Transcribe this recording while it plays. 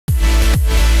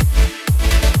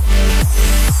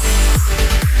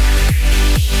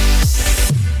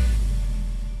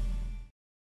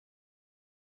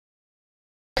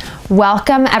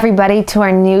Welcome everybody to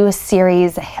our new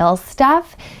series, Hill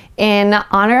Stuff. In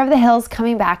honor of the hills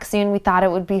coming back soon, we thought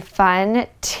it would be fun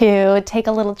to take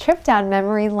a little trip down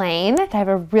memory lane. I have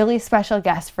a really special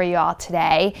guest for you all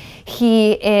today.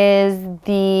 He is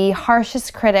the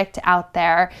harshest critic out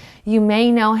there. You may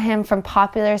know him from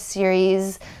popular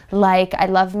series like I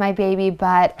Love My Baby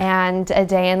Butt and A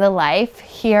Day in the Life.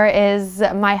 Here is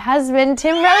my husband,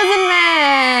 Tim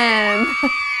Rosenman.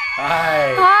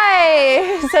 Hi.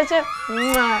 Hi. Such a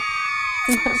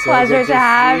pleasure to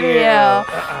have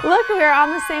you. Look, we're on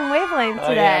the same wavelength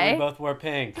today. Yeah, we both wore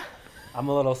pink. I'm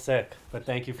a little sick, but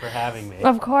thank you for having me.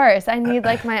 Of course. I need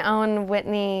like my own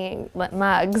Whitney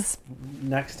mugs.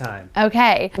 Next time.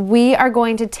 Okay. We are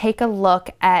going to take a look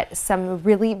at some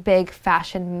really big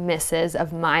fashion misses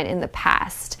of mine in the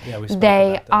past. Yeah, we spoke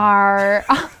They about that. are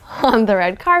on the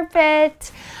red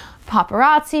carpet,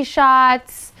 paparazzi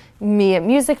shots, me at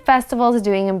music festivals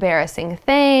doing embarrassing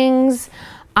things.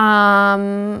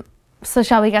 So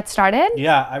shall we get started?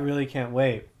 Yeah, I really can't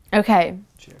wait. Okay.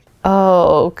 Cheers.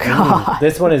 Oh, God.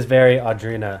 This one is very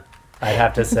Audrina, I'd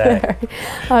have to say.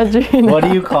 Audrina. What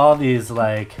do you call these,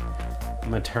 like,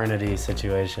 maternity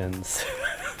situations?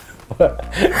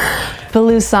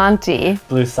 Blousanti.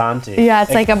 Blousanti. Yeah,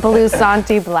 it's like a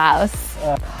blousanti blouse.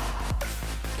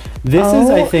 This is,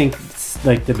 I think,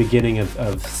 like the beginning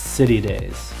of city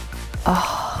days.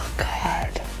 Oh,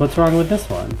 good. What's wrong with this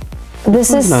one?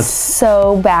 This is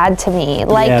so bad to me.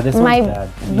 Like Yeah, this one's bad.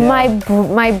 Yeah.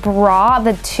 my bra,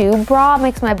 the tube bra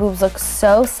makes my boobs look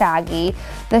so saggy.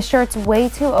 The shirt's way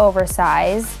too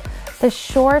oversized. The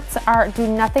shorts do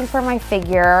nothing for my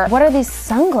figure. What are these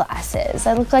sunglasses?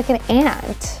 I look like an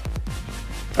ant.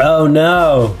 Oh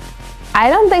no. I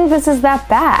don't think this is that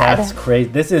bad. That's crazy.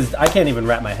 This is, I can't even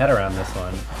wrap my head around this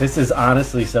one. This is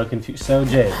honestly so confused, so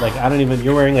jade. Like, I don't even,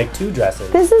 you're wearing like two dresses.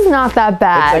 This is not that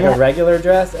bad. It's like a regular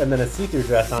dress and then a see-through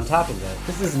dress on top of it.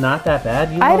 This is not that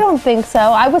bad. I don't think so.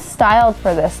 I was styled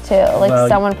for this too. Like Well,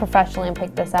 someone professionally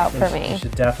picked this out for me. You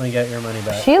should definitely get your money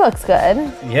back. She looks good.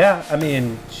 Yeah, I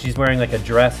mean, she's wearing like a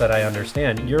dress that I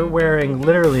understand. You're wearing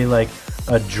literally like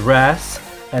a dress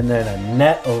and then a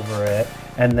net over it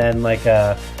and then like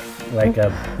a,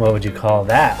 what would you call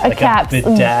that? A like cap, a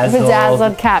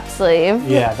bedazzled cap sleeve.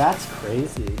 Yeah, that's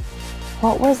crazy.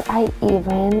 What was I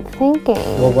even thinking?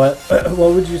 Well, what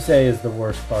would you say is the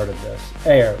worst part of this?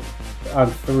 Air.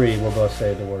 On three, we'll both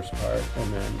say the worst part,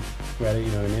 and then ready.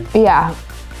 You know what I mean? Yeah.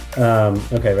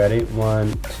 Okay, ready?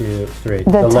 1, 2, 3.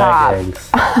 The top.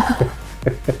 leggings.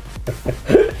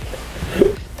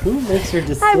 Who makes your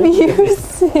decision? Have you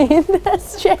seen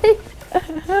this, Jade?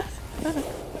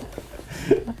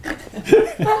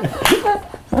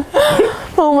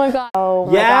 Oh my god. Oh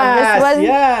my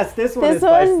god. This one is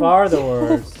by far the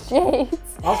worst. Jade's.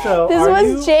 Also, This are was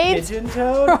you Jade's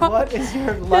pigeon-toed? What is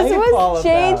your life This was all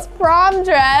Jade's about? prom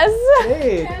dress.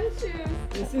 Jade,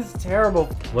 this is terrible.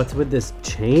 What's with this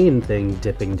chain thing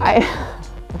dipping down?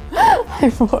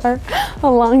 I wore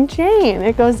a long chain.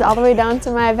 It goes all the way down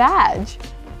to my vag.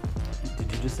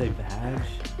 Did you just say badge?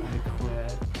 I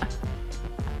quit.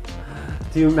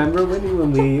 Do you remember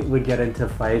when we would get into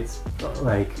fights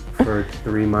like for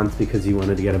 3 months because you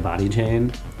wanted to get a body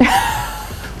chain?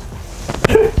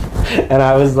 And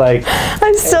I was like,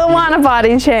 I still want a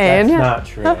body chain. that's not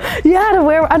true. Yeah, to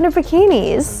wear under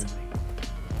bikinis.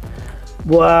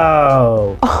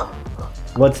 Whoa.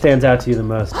 What stands out to you the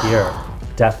most here?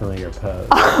 Definitely your pose.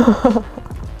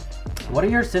 What do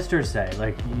your sisters say?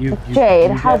 Like you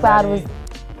Jade, you how get bad ready? was...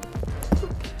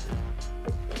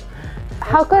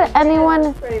 How could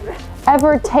anyone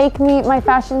ever take my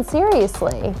fashion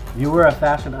seriously? You were a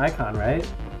fashion icon, right?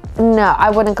 No, I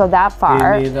wouldn't go that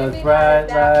far. Give me those bright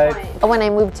lights. When I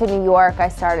moved to New York, I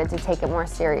started to take it more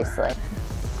seriously.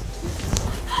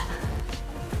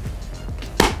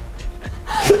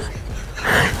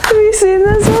 Have you seen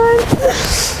this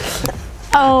one?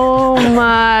 Oh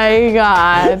my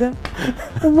god.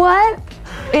 What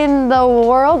in the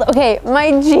world? Okay, my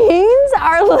jeans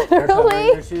are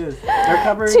literally They're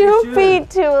covering your 2 shoes. feet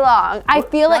too long. I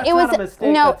feel like it was That's not a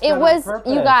mistake, no, that's it done on was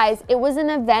purpose. you guys, it was an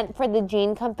event for the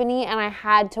jean company and I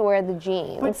had to wear the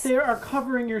jeans. But they are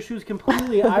covering your shoes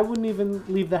completely. I wouldn't even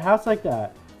leave the house like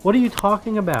that. What are you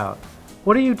talking about?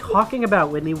 What are you talking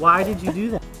about, Whitney? Why did you do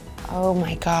that? Oh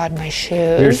my god, my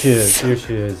shoes. Your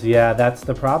shoes. Yeah, that's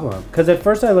the problem. Because at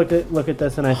first I look at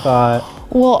this and I thought,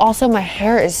 well, also my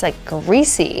hair is like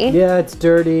greasy. yeah, it's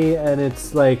dirty and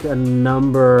it's like a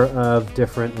number of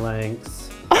different lengths,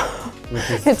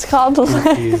 which is It's called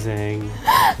confusing.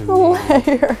 to me.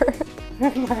 layer.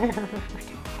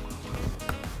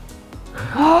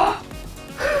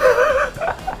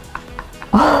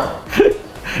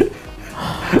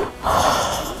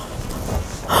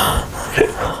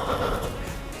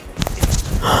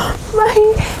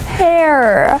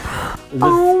 hair.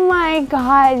 Oh my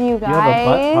God, you guys. You have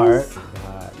a butt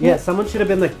part. Yeah, someone should have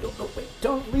been like, oh, wait,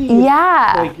 don't leave.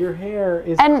 Yeah. Like your hair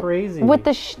is crazy. With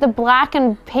the black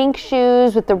and pink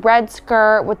shoes, with the red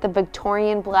skirt, with the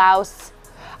Victorian blouse.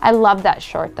 I love that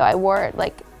short though. I wore it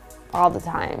like all the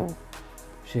time.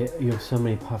 You have so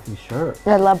many puffy shirts.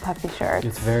 I love puffy shirts.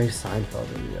 It's very Seinfeld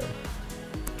of you.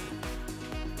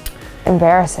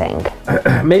 Embarrassing.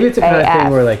 Maybe it's a kind of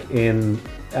thing where like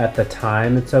at the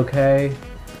time it's okay.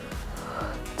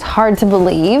 It's hard to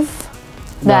believe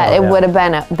that it would have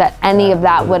been, that any of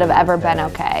that would have ever been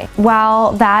okay.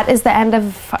 Well, that is the end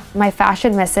of my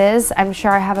fashion misses. I'm sure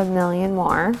I have a million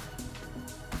more,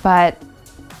 but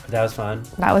that was fun.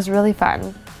 That was really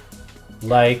fun.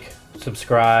 Like,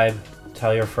 subscribe,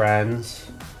 tell your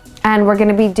friends. And we're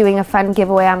gonna be doing a fun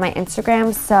giveaway on my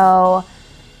Instagram, so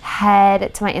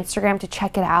head to my Instagram to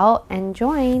check it out and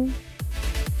join.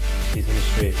 Peace in the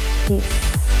street. Peace.